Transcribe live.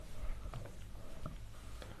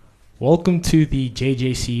Welcome to the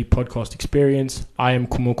JJC podcast experience. I am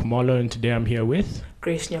Kumo Kumalo and today I'm here with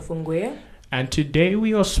Grace Nyafungwe. And today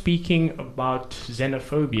we are speaking about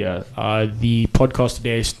xenophobia. The podcast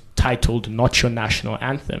today is titled Not Your National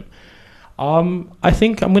Anthem. I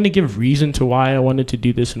think I'm going to give reason to why I wanted to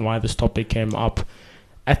do this and why this topic came up.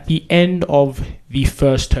 At the end of the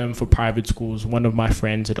first term for private schools, one of my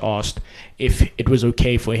friends had asked if it was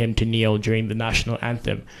okay for him to kneel during the national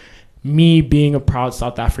anthem. Me being a proud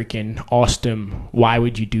South African asked him, why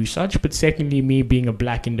would you do such? But secondly, me being a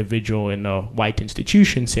black individual in a white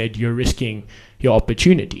institution said, you're risking your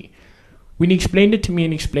opportunity. When he explained it to me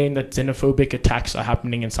and explained that xenophobic attacks are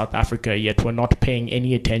happening in South Africa, yet we're not paying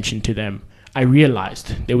any attention to them, I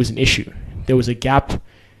realized there was an issue. There was a gap.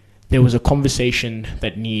 There was a conversation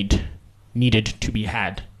that needed to be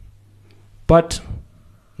had. But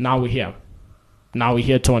now we're here. Now we're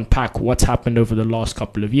here to unpack what's happened over the last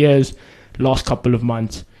couple of years, last couple of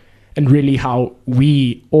months, and really how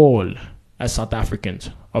we all, as South Africans,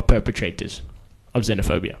 are perpetrators of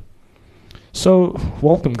xenophobia. So,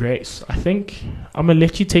 welcome, Grace. I think I'm going to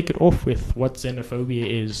let you take it off with what xenophobia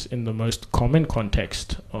is in the most common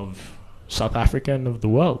context of South Africa and of the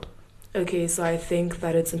world. Okay, so I think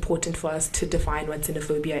that it's important for us to define what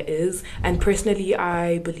xenophobia is. And personally,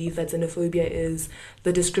 I believe that xenophobia is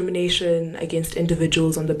the discrimination against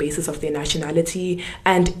individuals on the basis of their nationality.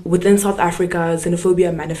 And within South Africa,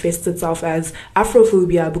 xenophobia manifests itself as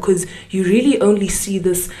Afrophobia because you really only see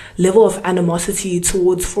this level of animosity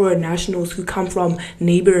towards foreign nationals who come from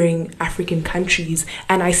neighboring African countries.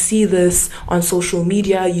 And I see this on social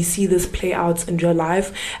media. You see this play out in real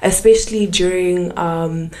life, especially during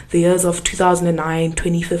the years of 2009,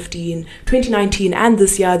 2015, 2019, and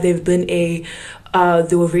this year there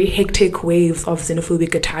were very hectic waves of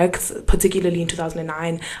xenophobic attacks, particularly in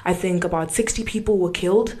 2009. I think about 60 people were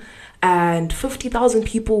killed and 50,000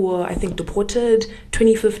 people were, I think, deported.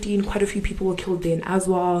 2015, quite a few people were killed then as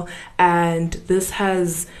well. And this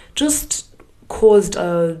has just caused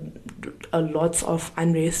a lot of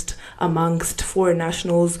unrest amongst foreign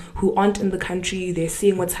nationals who aren't in the country. They're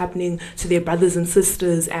seeing what's happening to their brothers and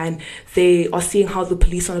sisters, and they are seeing how the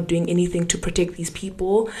police are not doing anything to protect these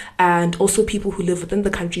people, and also people who live within the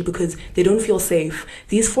country because they don't feel safe.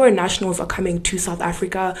 These foreign nationals are coming to South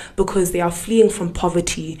Africa because they are fleeing from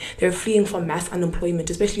poverty. They're fleeing from mass unemployment,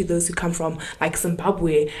 especially those who come from like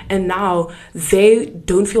Zimbabwe, and now they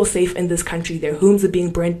don't feel safe in this country. Their homes are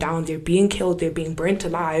being burnt down, they're being killed, they're being burnt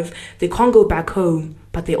alive. They can't go back home,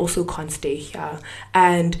 but they also can't stay here.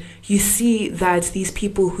 And you see that these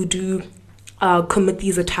people who do commit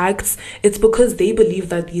these attacks, it's because they believe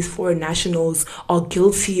that these foreign nationals are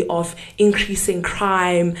guilty of increasing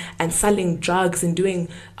crime and selling drugs and doing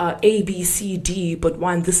A, B, C, D. But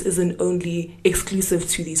one, this isn't only exclusive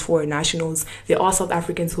to these foreign nationals. There are South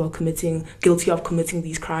Africans who are guilty of committing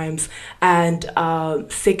these crimes. And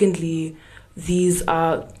secondly,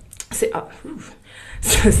 their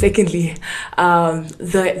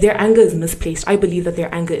anger is misplaced. I believe that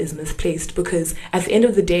their anger is misplaced because at the end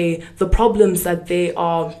of the day, the problems that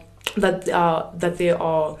are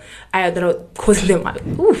causing them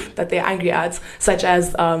that they're angry at, such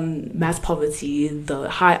as mass poverty, the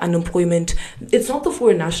high unemployment. It's not the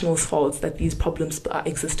foreign nationals' fault that these problems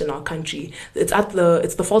exist in our country. It's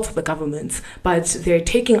the fault of the government. But they're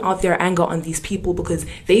taking out their anger on these people because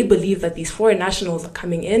they believe that these foreign nationals are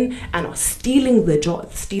coming in and are stealing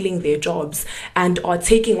their jobs, and are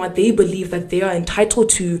taking what they believe that they are entitled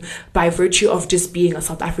to by virtue of just being a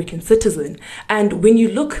South African citizen. And when you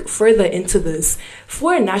look further into this,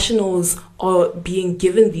 foreign nationals are being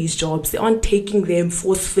given these jobs. They aren't taking them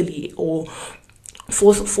forcefully.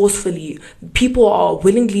 People are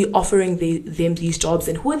willingly offering them these jobs,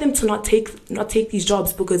 and who are them to not take these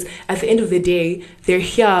jobs? Because at the end of the day, they're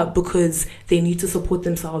here because they need to support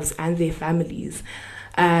themselves and their families.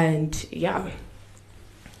 And yeah,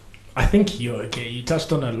 I think you're okay. You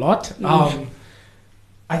touched on a lot.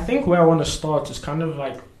 I think where I want to start is kind of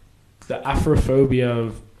like the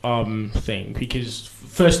Afrophobia thing, because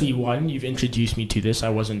firstly, one, you've introduced me to this.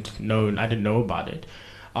 I didn't know about it.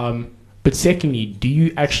 But secondly, do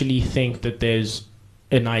you actually think that there's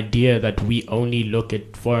an idea that we only look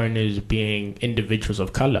at foreigners being individuals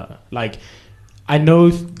of color? Like, I know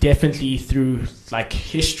definitely through like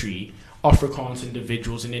history, Afrikaans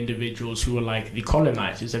individuals who are like the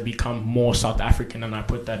colonizers have become more South African, and I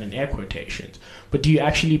put that in air quotations. But do you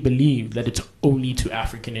actually believe that it's only to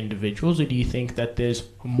African individuals, or do you think that there's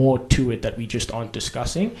more to it that we just aren't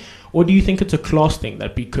discussing? Or do you think it's a class thing,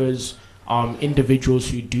 that because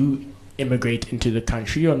individuals who do immigrate into the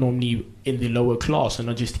country are normally in the lower class and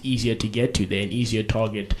are just easier to get to, they're an easier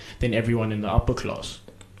target than everyone in the upper class?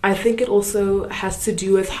 I think it also has to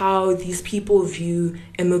do with how these people view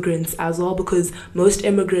immigrants as well, because most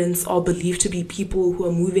immigrants are believed to be people who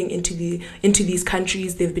are moving into these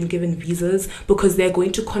countries. They've been given visas because they're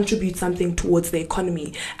going to contribute something towards the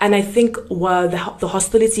economy. And I think the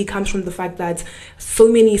hostility comes from the fact that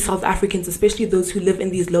so many South Africans, especially those who live in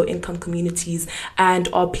these low-income communities and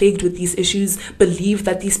are plagued with these issues, believe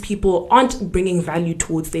that these people aren't bringing value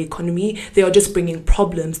towards the economy. They are just bringing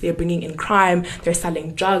problems. They're bringing in crime. They're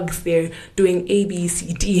selling drugs. They're doing A, B,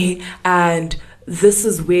 C, D, and this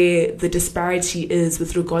is where the disparity is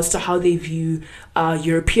with regards to how they view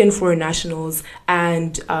European foreign nationals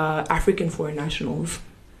and African foreign nationals.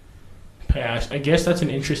 Yeah, I guess that's an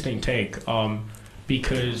interesting take,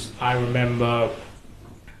 because I remember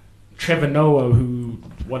Trevor Noah, who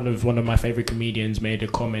one of my favorite comedians, made a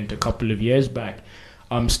comment a couple of years back,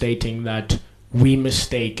 stating that we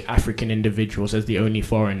mistake African individuals as the only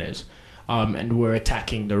foreigners. And we're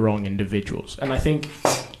attacking the wrong individuals. And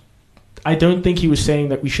I don't think he was saying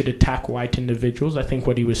that we should attack white individuals. I think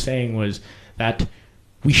what he was saying was that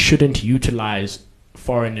we shouldn't utilize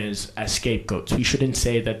foreigners as scapegoats. We shouldn't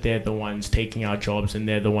say that they're the ones taking our jobs and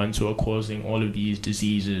they're the ones who are causing all of these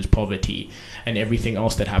diseases, poverty, and everything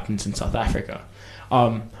else that happens in South Africa.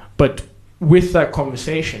 But with that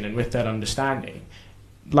conversation and with that understanding,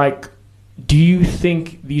 do you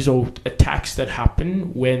think these are attacks that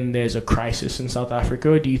happen when there's a crisis in South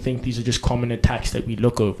Africa, or do you think these are just common attacks that we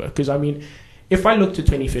look over? Because, if I look to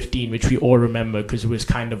 2015, which we all remember because it was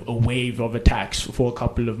kind of a wave of attacks for a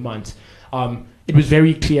couple of months, it was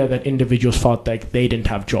very clear that individuals felt like they didn't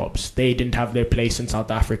have jobs. They didn't have their place in South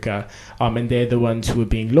Africa, and they're the ones who were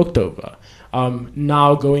being looked over.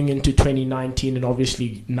 Now going into 2019 and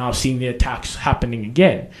obviously now seeing the attacks happening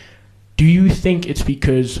again, do you think it's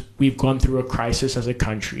because we've gone through a crisis as a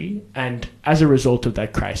country, and as a result of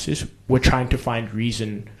that crisis, we're trying to find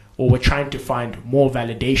reason, or we're trying to find more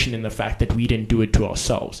validation in the fact that we didn't do it to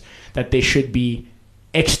ourselves, that there should be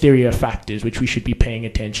exterior factors which we should be paying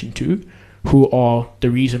attention to, who are the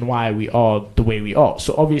reason why we are the way we are?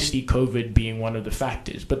 So obviously COVID being one of the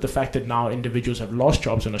factors, but the fact that now individuals have lost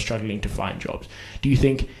jobs and are struggling to find jobs, do you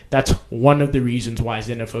think that's one of the reasons why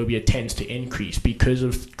xenophobia tends to increase because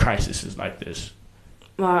of crises like this?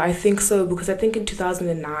 Well, I think so, because I think in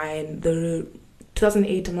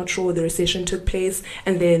 2008, I'm not sure, the recession took place,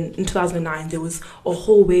 and then in 2009 there was a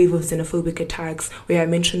whole wave of xenophobic attacks where I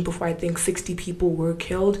mentioned before, I think 60 people were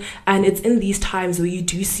killed. And it's in these times where you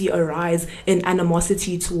do see a rise in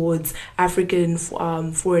animosity towards African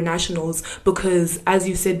foreign nationals, because as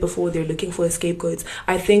you said before, they're looking for scapegoats.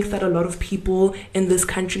 I think that a lot of people in this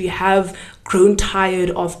country have grown tired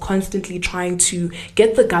of constantly trying to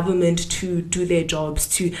get the government to do their jobs,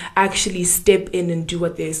 to actually step in and do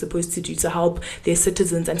what they're supposed to do to help their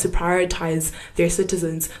citizens and to prioritize their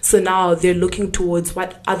citizens. So now they're looking towards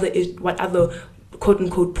what other quote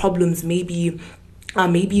unquote problems may be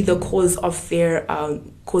the cause of their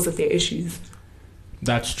issues.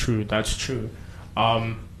 That's true.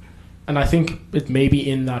 And I think it may be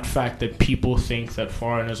in that fact that people think that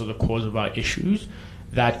foreigners are the cause of our issues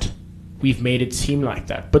that we've made it seem like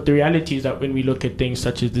that. But the reality is that when we look at things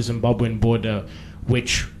such as the Zimbabwean border,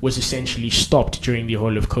 which was essentially stopped during the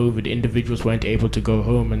whole of COVID, individuals weren't able to go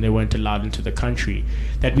home and they weren't allowed into the country,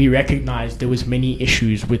 that we recognized there was many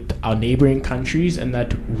issues with our neighboring countries and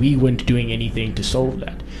that we weren't doing anything to solve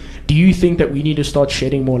that. Do you think that we need to start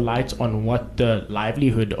shedding more light on what the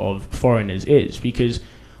livelihood of foreigners is? Because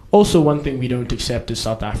also one thing we don't accept as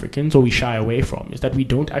South Africans, or we shy away from, is that we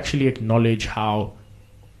don't actually acknowledge how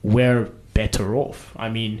we're better off. I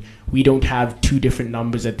mean, we don't have two different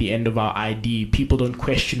numbers at the end of our ID. People don't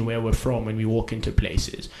question where we're from when we walk into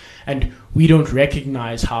places. And we don't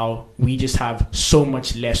recognize how we just have so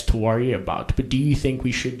much less to worry about. But do you think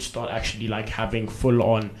we should start actually having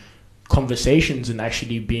full-on conversations and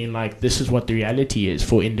actually being this is what the reality is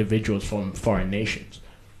for individuals from foreign nations?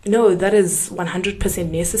 No, that is 100%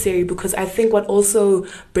 necessary, because I think what also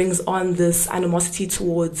brings on this animosity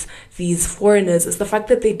towards these foreigners is the fact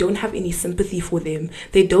that they don't have any sympathy for them.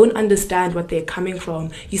 They don't understand what they're coming from.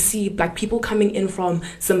 You see, Black people coming in from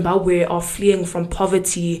Zimbabwe are fleeing from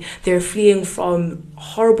poverty. They're fleeing from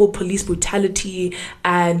horrible police brutality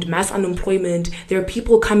and mass unemployment. There are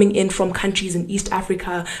people coming in from countries in East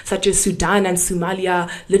Africa, such as Sudan and Somalia,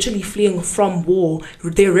 literally fleeing from war.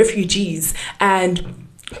 They're refugees. And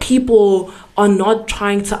people are not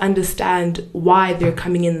trying to understand why they're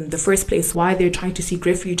coming in the first place, why they're trying to seek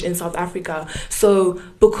refuge in South Africa. So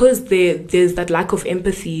because there's that lack of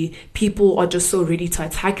empathy, people are just so ready to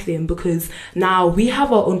attack them, because now we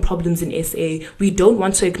have our own problems in SA. We don't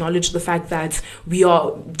want to acknowledge the fact that we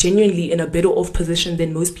are genuinely in a better off position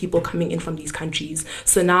than most people coming in from these countries.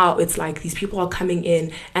 So now it's like these people are coming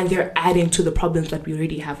in and they're adding to the problems that we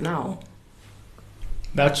already have now.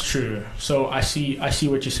 That's true. So I see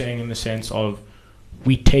what you're saying in the sense of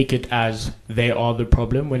we take it as they are the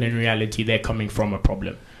problem when in reality they're coming from a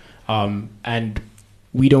problem. And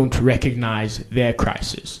we don't recognize their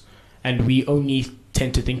crisis. And we only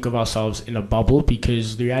tend to think of ourselves in a bubble,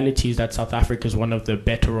 because the reality is that South Africa is one of the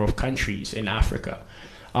better off countries in Africa.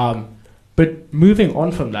 But moving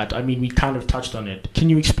on from that, I mean, we kind of touched on it. Can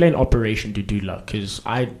you explain Operation Dudula? Because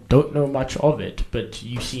I don't know much of it, but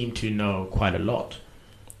you seem to know quite a lot.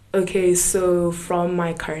 Okay, so from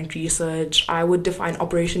my current research, I would define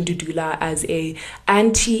Operation Dudula as a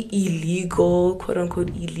anti-illegal, quote-unquote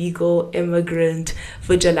illegal immigrant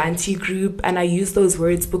vigilante group, and I use those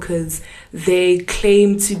words because they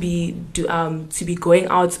claim to be going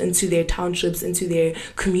out into their townships, into their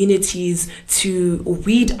communities to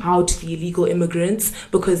weed out the illegal immigrants,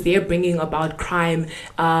 because they're bringing about crime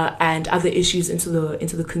and other issues into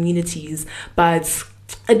the communities. But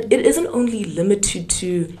it isn't only limited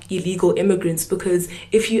to illegal immigrants, because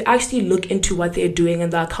if you actually look into what they're doing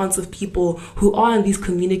and the accounts of people who are in these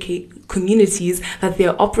communities that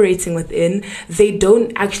they're operating within, they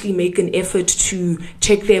don't actually make an effort to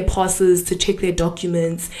check their passes, to check their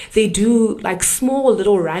documents. They do like small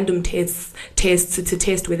little random tests to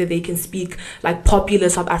test whether they can speak like popular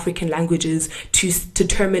South African languages to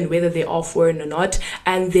determine whether they are foreign or not.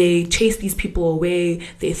 And they chase these people away,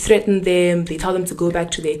 they threaten them, they tell them to go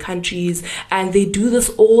back to their countries, and they do this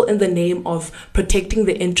all in the name of protecting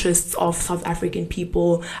the interests of South African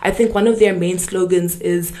people. I think one of their main slogans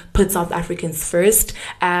is "Put South Africans first."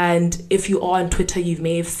 And if you are on Twitter, you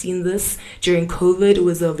may have seen this during COVID. It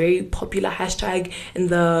was a very popular hashtag in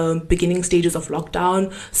the beginning stages of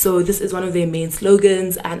lockdown. So this is one of their main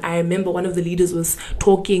slogans. And I remember one of the leaders was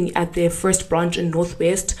talking at their first branch in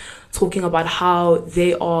Northwest, talking about how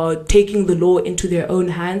they are taking the law into their own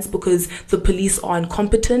hands because the police are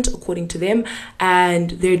incompetent, according to them,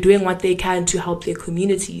 and they're doing what they can to help their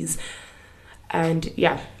communities. And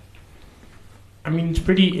yeah. I mean, it's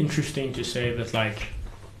pretty interesting to say that, like,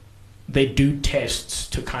 they do tests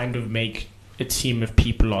to kind of make it seem if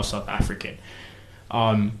people are South African.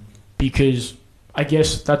 Because I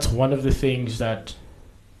guess that's one of the things that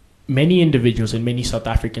many individuals and many South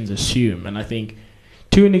Africans assume, and I think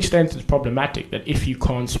to an extent it's problematic, that if you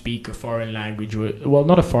can't speak a foreign language, well,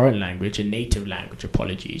 not a foreign language, a native language,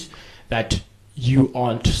 apologies, that you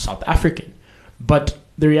aren't South African. But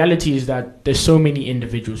the reality is that there's so many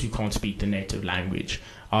individuals who can't speak the native language.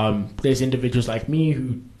 There's individuals like me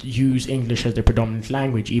who use English as their predominant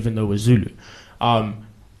language, even though we're Zulu.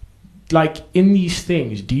 Like, in these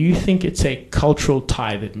things, do you think it's a cultural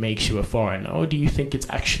tie that makes you a foreigner, or do you think it's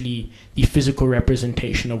actually the physical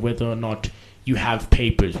representation of whether or not you have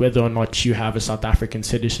papers, whether or not you have a South African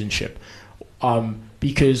citizenship?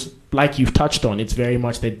 Because, like you've touched on, it's very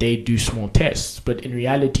much that they do small tests. But in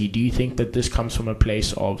reality, do you think that this comes from a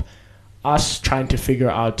place of us trying to figure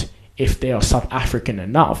out if they are South African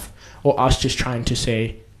enough, or us just trying to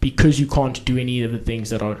say, because you can't do any of the things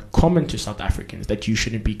that are common to South Africans, that you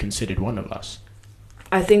shouldn't be considered one of us?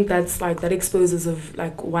 I think that's like, that exposes of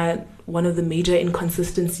like one of the major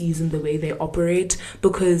inconsistencies in the way they operate,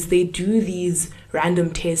 because they do these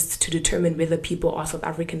random tests to determine whether people are South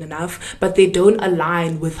African enough, but they don't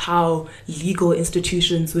align with how legal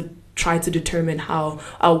institutions would try to determine how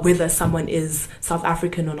whether someone is South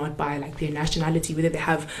African or not by like their nationality, whether they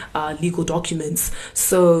have legal documents.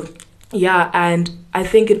 So yeah, and I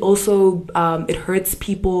think it also it hurts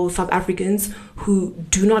people, South Africans, who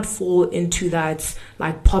do not fall into that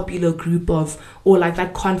like popular group of, or like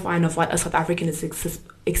that confine of what a South African is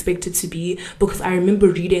expected to be. Because I remember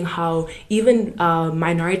reading how even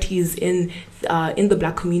minorities in the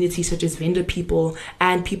Black community, such as Venda people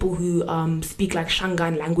and people who speak like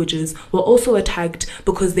Shangaan languages, were also attacked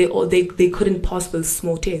because they couldn't pass those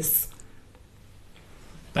small tests.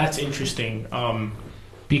 That's interesting.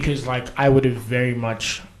 Because, like, I would have very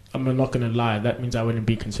much, I'm not going to lie, that means I wouldn't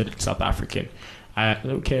be considered South African. I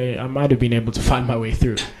might have been able to find my way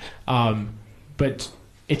through. But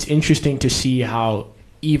it's interesting to see how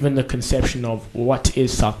even the conception of what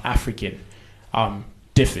is South African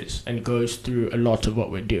differs and goes through a lot of what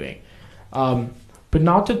we're doing. But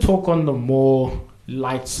now to talk on the more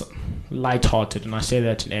light-hearted, and I say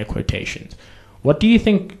that in air quotations, what do you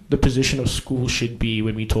think the position of schools should be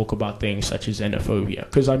when we talk about things such as xenophobia?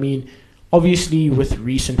 Because, I mean, obviously with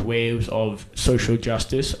recent waves of social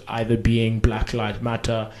justice, either being Black Lives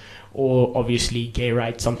Matter or obviously gay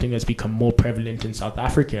rights, something that's become more prevalent in South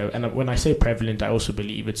Africa. And when I say prevalent, I also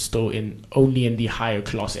believe it's still only in the higher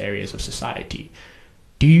class areas of society.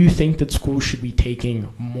 Do you think that schools should be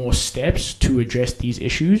taking more steps to address these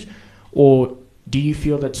issues? Or do you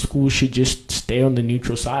feel that schools should just stay on the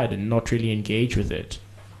neutral side and not really engage with it?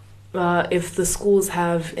 If the schools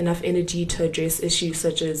have enough energy to address issues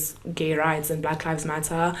such as gay rights and Black Lives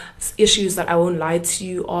Matter, issues that I won't lie to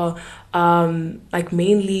you are like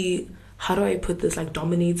mainly, how do I put this, like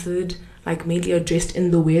dominated, like mainly addressed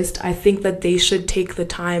in the West. I think that they should take the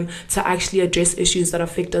time to actually address issues that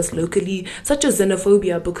affect us locally, such as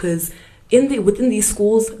xenophobia, because within these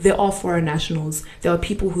schools, there are foreign nationals. There are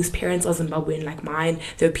people whose parents are Zimbabwean like mine.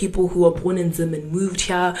 There are people who are born in Zim and moved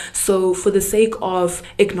here. So for the sake of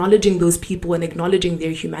acknowledging those people and acknowledging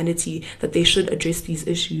their humanity, that they should address these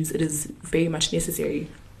issues, it is very much necessary.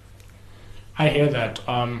 I hear that.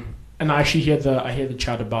 And I actually hear the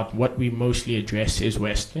chat about what we mostly address is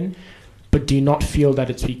Western. But do you not feel that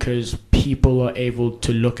it's because people are able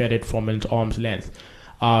to look at it from an arm's length?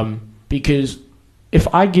 Because if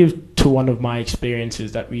I give to one of my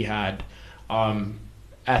experiences that we had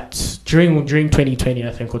during 2020,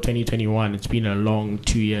 I think, or 2021, it's been a long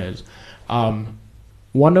 2 years.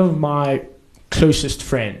 One of my closest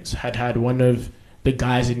friends had one of the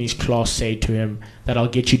guys in his class say to him that I'll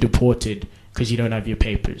get you deported because you don't have your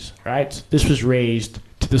papers, right? This was raised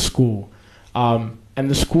to the school. And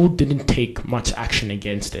the school didn't take much action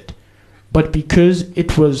against it. But because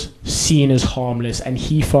it was seen as harmless and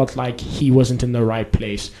he felt like he wasn't in the right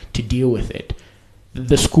place to deal with it,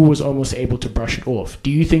 the school was almost able to brush it off. Do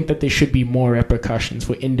you think that there should be more repercussions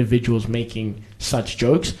for individuals making such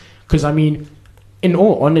jokes? Because, I mean, in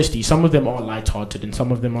all honesty, some of them are lighthearted and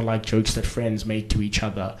some of them are like jokes that friends make to each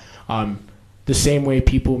other. The same way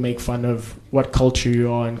people make fun of what culture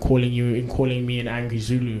you are and calling me an angry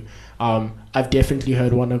Zulu. I've definitely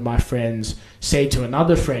heard one of my friends say to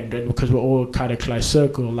another friend, and because we're all kind of close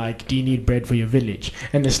circle, like, do you need bread for your village?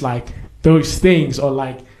 And it's like, those things are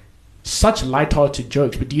like such lighthearted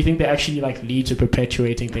jokes, but do you think they actually like lead to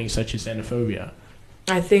perpetuating things such as xenophobia?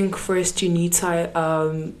 I think first you need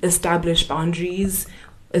to establish boundaries,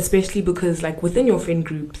 especially because like within your friend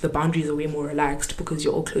group, the boundaries are way more relaxed because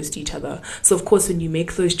you're all close to each other. So of course, when you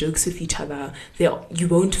make those jokes with each other, you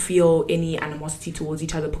won't feel any animosity towards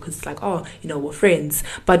each other because it's like, oh, we're friends.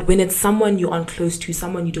 But when it's someone you aren't close to,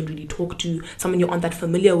 someone you don't really talk to, someone you aren't that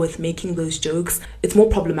familiar with making those jokes, it's more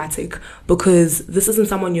problematic because this isn't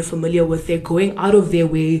someone you're familiar with. They're going out of their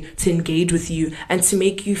way to engage with you and to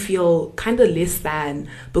make you feel kind of less than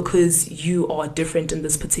because you are different in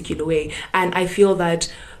this particular way. And I feel that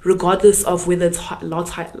regardless of whether it's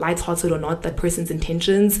lighthearted or not, that person's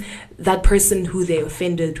intentions, that person who they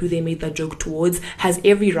offended, who they made that joke towards, has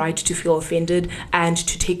every right to feel offended and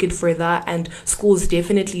to take it further. And schools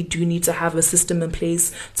definitely do need to have a system in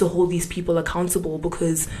place to hold these people accountable,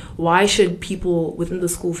 because why should people within the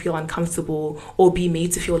school feel uncomfortable or be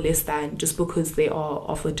made to feel less than just because they are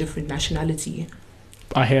of a different nationality?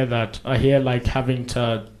 I hear that. I hear like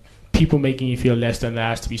people making you feel less than. There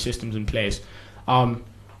has to be systems in place.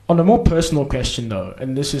 On a more personal question, though,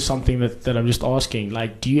 and this is something that I'm just asking,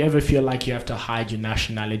 like, do you ever feel like you have to hide your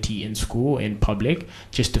nationality in school, in public,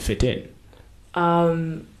 just to fit in?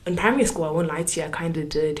 In primary school, I won't lie to you, I kind of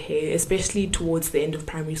did, hey, especially towards the end of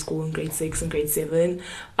primary school in grade 6 and grade 7.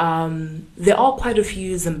 There are quite a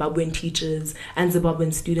few Zimbabwean teachers and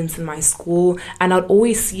Zimbabwean students in my school, and I'd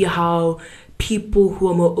always see how people who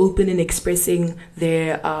are more open in expressing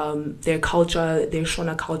their culture, their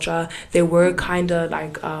Shona culture, they were kind of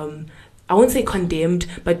like, I won't say condemned,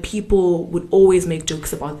 but people would always make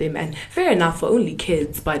jokes about them. And fair enough, for only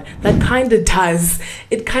kids, but that kind of does,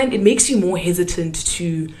 it makes you more hesitant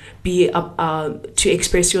to be to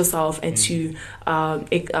express yourself and to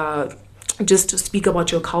just to speak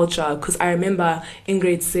about your culture. Because I remember in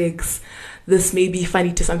grade 6, this may be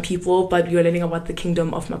funny to some people, but we were learning about the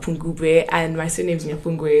kingdom of Mapungubwe, and my surname is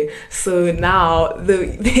Nyafungwe. So now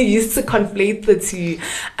they used to conflate the two.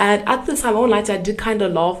 And at the time, I won't lie to you, I did kind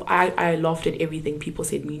of laugh. I laughed at everything people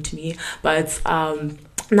said mean to me. But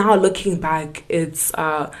now looking back, it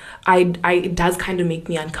does kind of make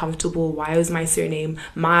me uncomfortable. Why is my surname,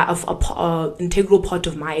 integral part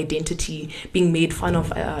of my identity, being made fun of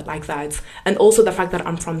like that? And also the fact that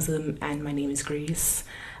I'm from Zim and my name is Grace.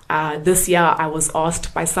 This year, I was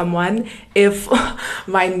asked by someone if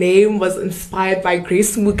my name was inspired by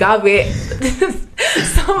Grace Mugabe.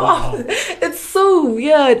 It's so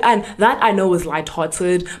weird, and that I know is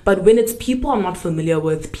lighthearted, but when it's people I'm not familiar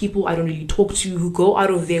with, people I don't really talk to, who go out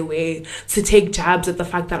of their way to take jabs at the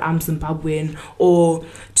fact that I'm Zimbabwean, or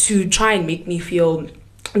to try and make me feel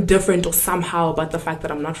different or somehow about the fact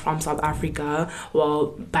that I'm not from South Africa.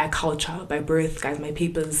 Well, by culture, by birth, guys, my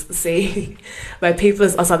papers say my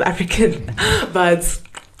papers are South African. But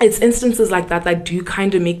it's instances like that that do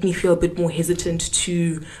kind of make me feel a bit more hesitant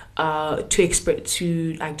to express,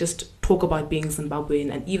 to like just talk about being Zimbabwean,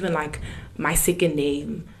 and even like my second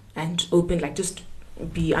name, and open, like, just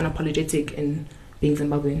be unapologetic in being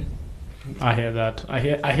Zimbabwean. I hear that. I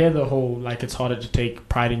hear the whole, like, it's harder to take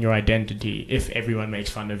pride in your identity if everyone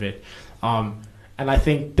makes fun of it. And I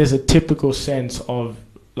think there's a typical sense of,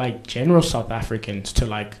 like, general South Africans to,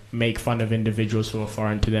 like, make fun of individuals who are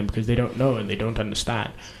foreign to them because they don't know and they don't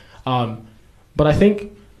understand. But I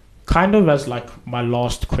think, kind of as, like, my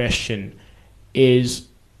last question is,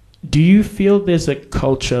 do you feel there's a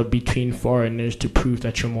culture between foreigners to prove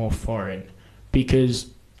that you're more foreign?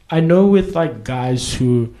 Because I know with, like, guys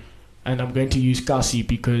who, and I'm going to use Kasi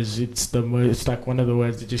because it's like one of the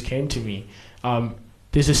words that just came to me.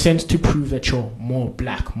 There's a sense to prove that you're more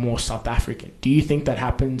black, more South African. Do you think that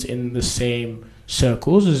happens in the same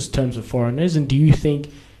circles as terms of foreigners? And do you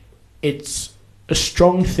think it's a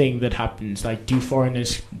strong thing that happens? Like, do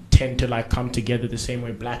foreigners tend to, like, come together the same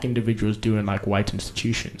way black individuals do in, like, white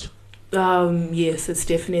institutions? Yes, it's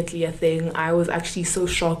definitely a thing. I was actually so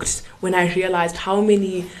shocked when I realized how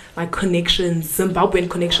many, like, connections, Zimbabwean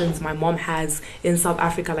connections, my mom has in South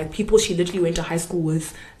Africa. Like, people she literally went to high school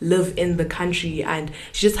with live in the country, and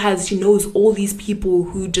she knows all these people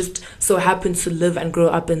who just so happen to live and grow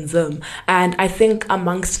up in Zim. And I think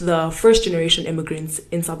amongst the first generation immigrants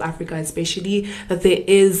in South Africa especially, that there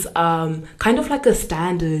is kind of like a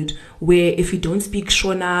standard where if you don't speak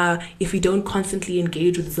Shona, if you don't constantly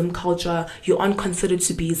engage with Zim culture, you aren't considered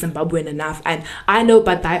to be Zimbabwean enough. And I know,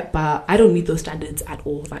 but I don't meet those standards at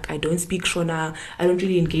all. Like, I don't speak Shona, I don't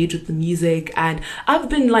really engage with the music, and I've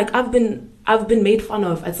been made fun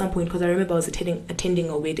of at some point, because I remember I was attending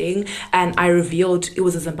a wedding, and I revealed it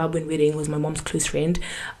was a Zimbabwean wedding. It was my mom's close friend,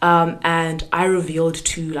 and I revealed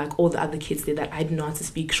to, like, all the other kids there that I didn't know how to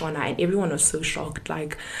speak Shona, and everyone was so shocked.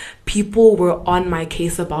 Like, people were on my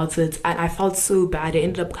case about it, and I felt so bad. I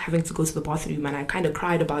ended up having to go to the bathroom, and I kind of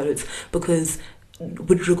cried about it, because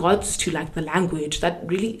with regards to, like, the language, that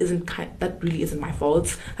really isn't my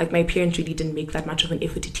fault. Like, my parents really didn't make that much of an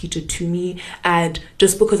effort to teach it to me, and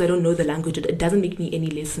just because I don't know the language, it doesn't make me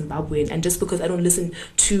any less Zimbabwean. And just because I don't listen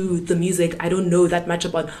to the music, I don't know that much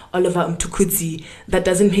about Oliver Mtukudzi, that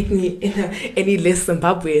doesn't make me any less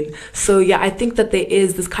Zimbabwean. So yeah, I think that there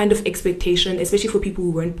is this kind of expectation, especially for people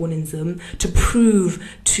who weren't born in Zim, to prove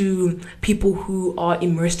to people who are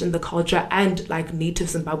immersed in the culture and, like, native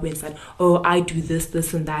Zimbabweans that, oh, I do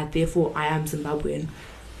this and that, therefore I am Zimbabwean.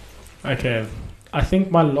 Okay. I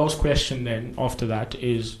think my last question then after that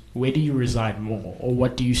is, where do you reside more, or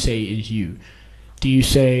what do you say is you? Do you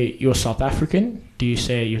say you're South African? Do you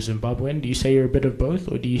say you're Zimbabwean? Do you say you're a bit of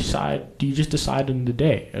both? Or do you just decide on the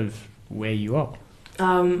day of where you are?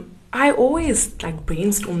 I always, like,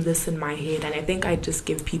 brainstorm this in my head, and I think I just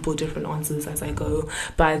give people different answers as I go.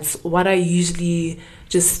 But what I usually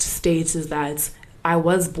just state is that I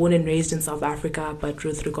was born and raised in South Africa, but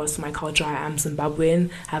with regards to my culture, I am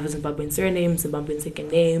Zimbabwean. I have a Zimbabwean surname, Zimbabwean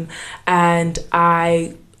second name, and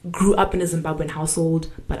I grew up in a Zimbabwean household,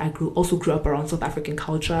 but I also grew up around South African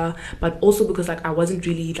culture, but also because, like, it wasn't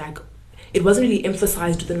really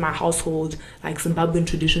emphasized within my household, like, Zimbabwean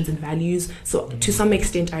traditions and values. So to some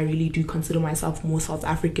extent, I really do consider myself more South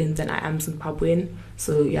African than I am Zimbabwean.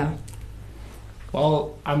 So yeah.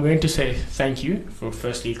 Well, I'm going to say thank you for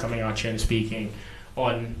firstly coming out here and speaking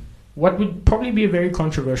on what would probably be a very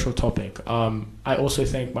controversial topic. I also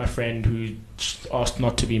thank my friend who asked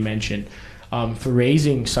not to be mentioned for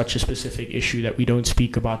raising such a specific issue that we don't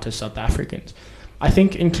speak about as South Africans. I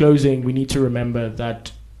think in closing, we need to remember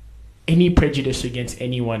that any prejudice against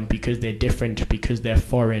anyone because they're different, because they're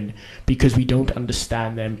foreign, because we don't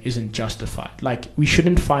understand them isn't justified. Like, we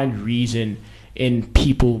shouldn't find reason in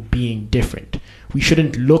people being different. We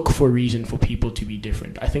shouldn't look for reason for people to be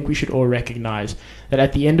different. I think we should all recognize that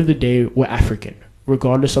at the end of the day, we're African.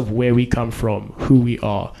 Regardless of where we come from, who we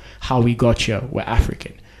are, how we got here, we're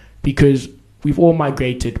African. Because we've all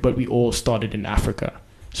migrated, but we all started in Africa.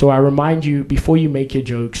 So I remind you, before you make your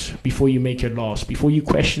jokes, before you make your laughs, before you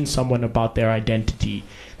question someone about their identity,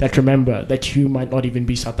 that remember that you might not even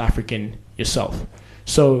be South African yourself.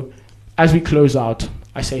 So as we close out,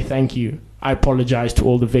 I say thank you. I apologize to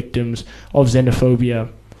all the victims of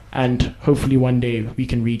xenophobia, and hopefully one day we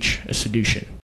can reach a solution.